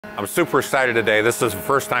I'm super excited today. This is the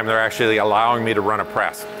first time they're actually allowing me to run a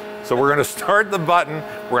press. So we're gonna start the button,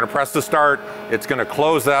 we're gonna press the start, it's gonna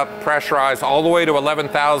close up, pressurize all the way to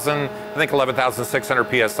 11,000, I think 11,600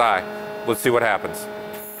 PSI. Let's see what happens.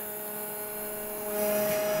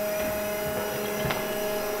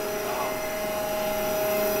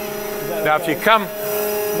 Now if you come... No,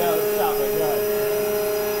 stop it, go ahead.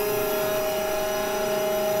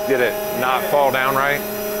 Did it not fall down right?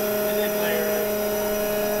 It didn't lay right.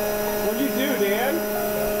 What'd you do, Dan?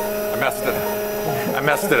 I messed it up. I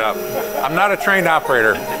messed it up. I'm not a trained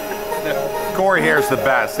operator. Corey here is the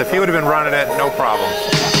best. If he would have been running it, no problem.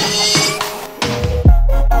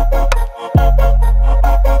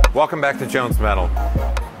 Welcome back to Jones Metal.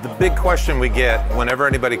 The big question we get whenever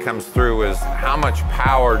anybody comes through is how much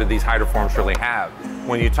power do these hydroforms really have?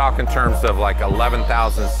 When you talk in terms of like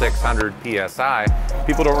 11,600 PSI,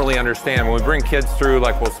 people don't really understand. When we bring kids through,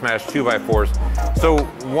 like we'll smash 2x4s. So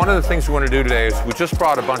one of the things we want to do today is we just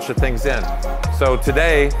brought a bunch of things in. So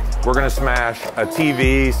today we're going to smash a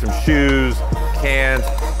TV, some shoes, cans.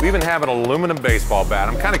 We even have an aluminum baseball bat.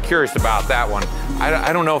 I'm kind of curious about that one.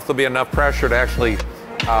 I don't know if there'll be enough pressure to actually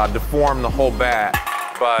deform the whole bat,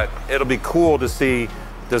 but it'll be cool to see,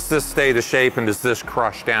 does this stay the shape and does this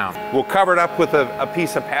crush down? We'll cover it up with a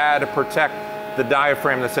piece of pad to protect the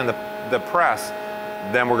diaphragm that's in the press.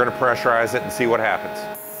 Then we're gonna pressurize it and see what happens.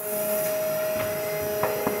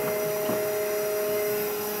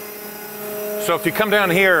 So if you come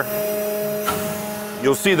down here,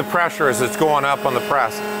 you'll see the pressure as it's going up on the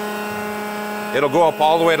press. It'll go up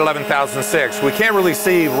all the way to 11,006. We can't really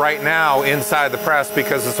see right now inside the press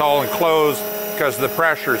because it's all enclosed because the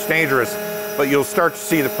pressure is dangerous, but you'll start to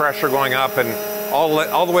see the pressure going up and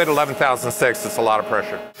all the way to 11,006. It's a lot of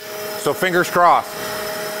pressure. So fingers crossed.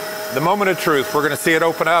 The moment of truth, we're gonna see it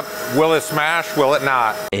open up. Will it smash? Will it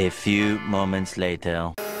not? A few moments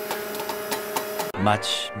later.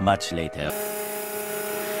 Much later.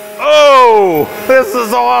 Oh, this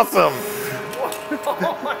is awesome.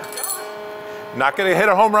 Oh my God. Not gonna hit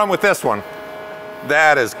a home run with this one.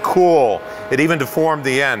 That is cool. It even deformed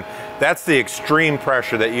the end. That's the extreme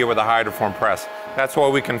pressure that you get with a hydroform press. That's why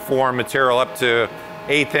we can form material up to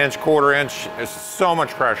 1/8 inch, 1/4 inch. There's so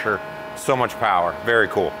much pressure, so much power. Very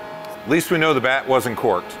cool. At least we know the bat wasn't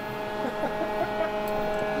corked.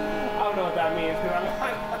 I don't know what that means.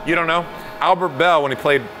 You don't know? Albert Bell, when he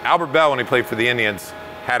played for the Indians,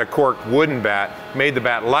 had a corked wooden bat, made the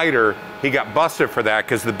bat lighter. He got busted for that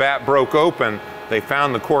because the bat broke open. They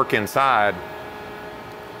found the cork inside.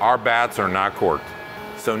 Our bats are not corked.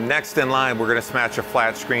 So next in line, we're gonna smash a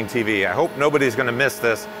flat screen TV. I hope nobody's gonna miss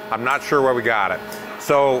this. I'm not sure where we got it.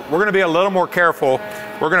 So we're gonna be a little more careful.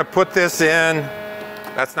 We're gonna put this in.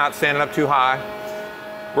 That's not standing up too high.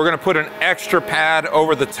 We're gonna put an extra pad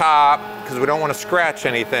over the top because we don't wanna scratch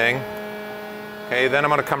anything. Okay, then I'm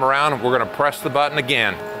gonna come around and we're gonna press the button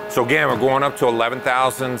again. So again, we're going up to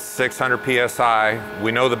 11,600 PSI.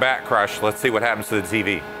 We know the bat crush. Let's see what happens to the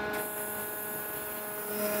TV.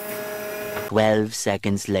 12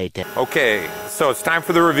 seconds later. Okay, so it's time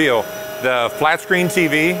for the reveal. The flat screen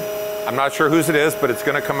TV, I'm not sure whose it is, but it's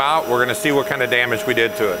gonna come out. We're gonna see what kind of damage we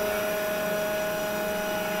did to it.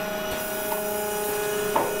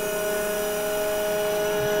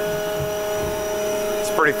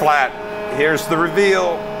 It's pretty flat. Here's the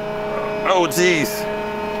reveal. Oh geez.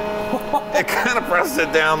 It kind of pressed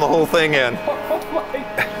it down the whole thing in.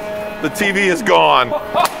 The TV is gone.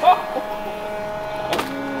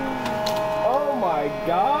 Oh my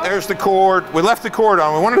God. There's the cord. We left the cord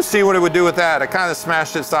on. We wanted to see what it would do with that. I kind of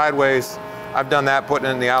smashed it sideways. I've done that, putting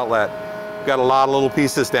it in the outlet. Got a lot of little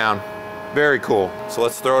pieces down. Very cool. So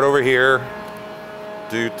let's throw it over here.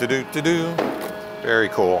 Very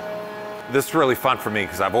cool. This is really fun for me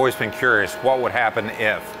because I've always been curious what would happen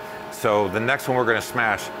if. So the next one we're gonna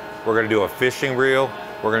smash, we're gonna do a fishing reel,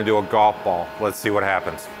 we're gonna do a golf ball. Let's see what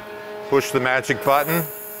happens. Push the magic button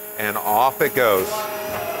and off it goes.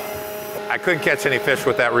 I couldn't catch any fish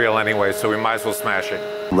with that reel anyway, so we might as well smash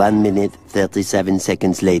it. 1 minute, 37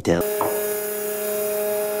 seconds later.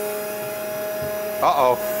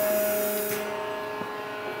 Uh-oh.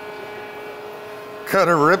 Kind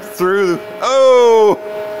of ripped through. Oh,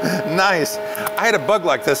 nice. I had a bug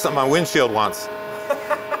like this on my windshield once.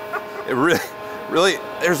 It really,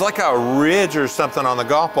 there's like a ridge or something on the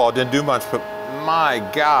golf ball. It didn't do much, but my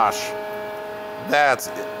gosh, that's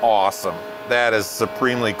awesome. That is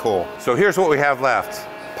supremely cool. So here's what we have left.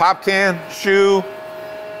 Pop can, shoe.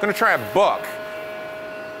 I'm gonna try a book.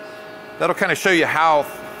 That'll kind of show you how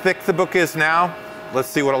thick the book is now. Let's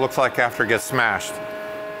see what it looks like after it gets smashed.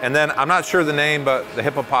 And then I'm not sure the name, but the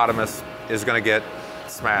hippopotamus is gonna get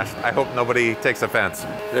smashed. I hope nobody takes offense.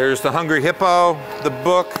 There's the Hungry Hippo, the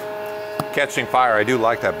book, Catching Fire. I do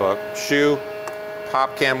like that book. Shoe,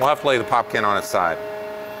 pop can. We'll have to lay the pop can on its side.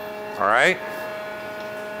 All right.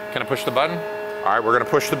 Can I push the button? All right, we're gonna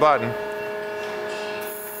push the button.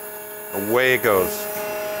 Away it goes.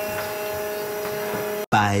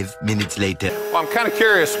 5 minutes later. Well, I'm kind of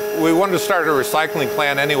curious. We wanted to start a recycling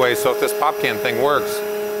plant anyway, so if this pop can thing works,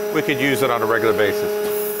 we could use it on a regular basis.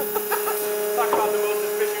 Talk about the most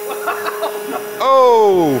efficient one.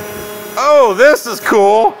 Oh, this is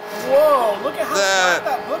cool. Whoa, look at how flat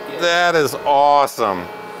that book is. That is awesome.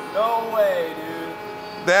 No way,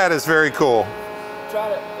 dude. That is very cool.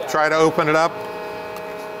 Try to open it up.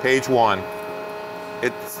 Page 1.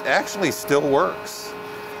 It actually still works.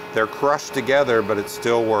 They're crushed together, but it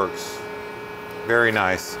still works. Very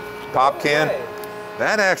nice. Pop can.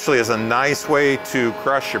 That actually is a nice way to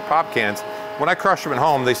crush your pop cans. When I crush them at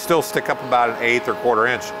home, they still stick up about 1/8 or 1/4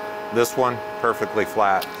 inch. This one, perfectly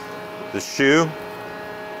flat. The shoe,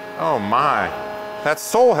 oh my. That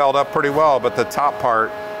sole held up pretty well, but the top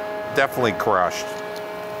part definitely crushed.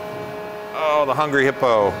 Oh, the Hungry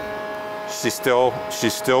Hippo. She's still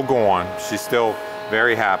going. She's still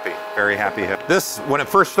very happy hip. This, when it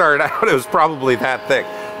first started out, it was probably that thick.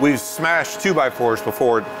 We've smashed 2x4s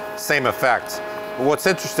before, same effect. But what's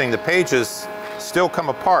interesting, the pages still come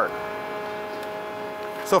apart.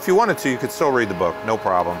 So if you wanted to, you could still read the book, no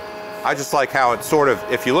problem. I just like how it sort of,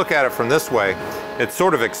 if you look at it from this way, it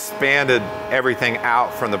sort of expanded everything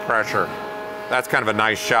out from the pressure. That's kind of a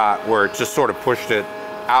nice shot where it just sort of pushed it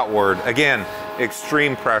outward. Again,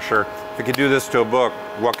 extreme pressure. If you could do this to a book,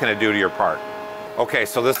 what can it do to your part? Okay,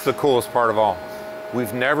 so this is the coolest part of all.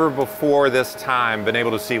 We've never before this time been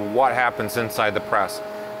able to see what happens inside the press.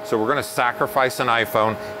 So we're gonna sacrifice an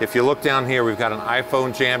iPhone. If you look down here, we've got an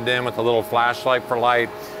iPhone jammed in with a little flashlight for light.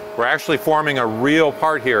 We're actually forming a real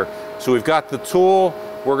part here. So we've got the tool,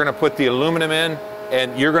 we're gonna put the aluminum in,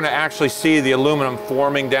 and you're gonna actually see the aluminum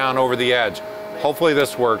forming down over the edge. Hopefully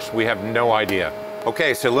this works, we have no idea.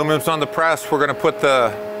 Okay, so aluminum's on the press. We're gonna put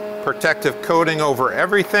the protective coating over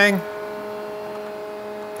everything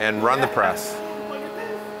and run the press.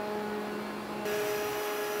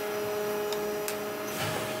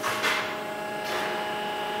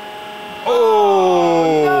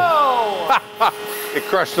 Oh! No. It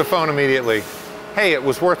crushed the phone immediately. Hey, it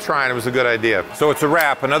was worth trying. It was a good idea. So it's a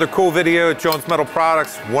wrap. Another cool video at Jones Metal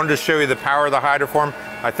Products. Wanted to show you the power of the Hydroform.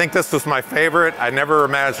 I think this was my favorite. I never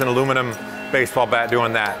imagined aluminum baseball bat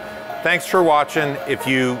doing that. Thanks for watching. If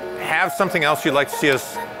you have something else you'd like to see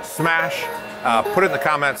us smash, put it in the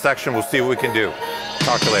comment section. We'll see what we can do.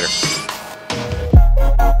 Talk to you later.